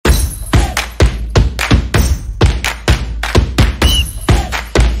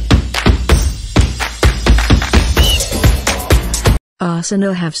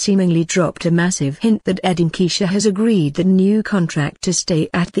Arsenal have seemingly dropped a massive hint that Edin Keisha has agreed that new contract to stay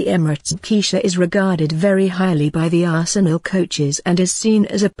at the Emirates. Keisha is regarded very highly by the Arsenal coaches and is seen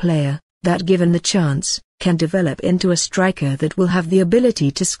as a player that, given the chance, can develop into a striker that will have the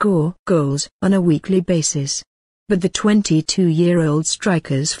ability to score goals on a weekly basis. But the 22-year-old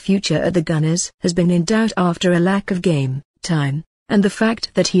striker's future at the Gunners has been in doubt after a lack of game time, and the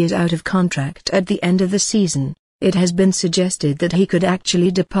fact that he is out of contract at the end of the season. It has been suggested that he could actually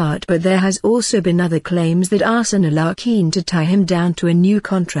depart, but there has also been other claims that Arsenal are keen to tie him down to a new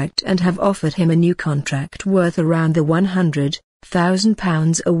contract and have offered him a new contract worth around the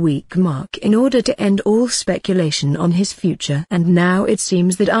 £100,000 a week mark in order to end all speculation on his future. And now it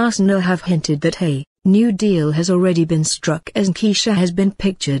seems that Arsenal have hinted that a new deal has already been struck, as Keisha has been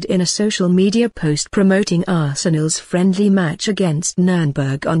pictured in a social media post promoting Arsenal's friendly match against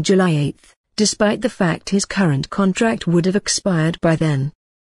Nuremberg on July 8. Despite the fact his current contract would have expired by then.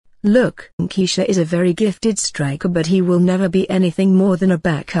 Look, Keisha is a very gifted striker, but he will never be anything more than a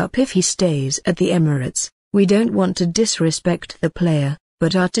backup if he stays at the Emirates. We don't want to disrespect the player,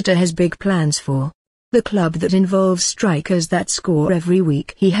 but Arteta has big plans for the club that involves strikers that score every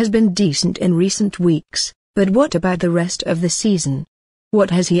week. He has been decent in recent weeks, but what about the rest of the season?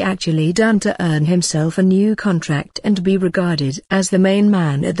 What has he actually done to earn himself a new contract and be regarded as the main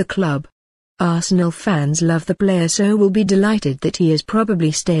man at the club? Arsenal fans love the player, so will be delighted that he is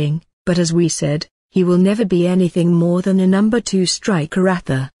probably staying, but as we said, he will never be anything more than a number 2 striker at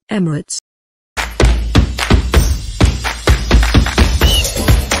the Emirates.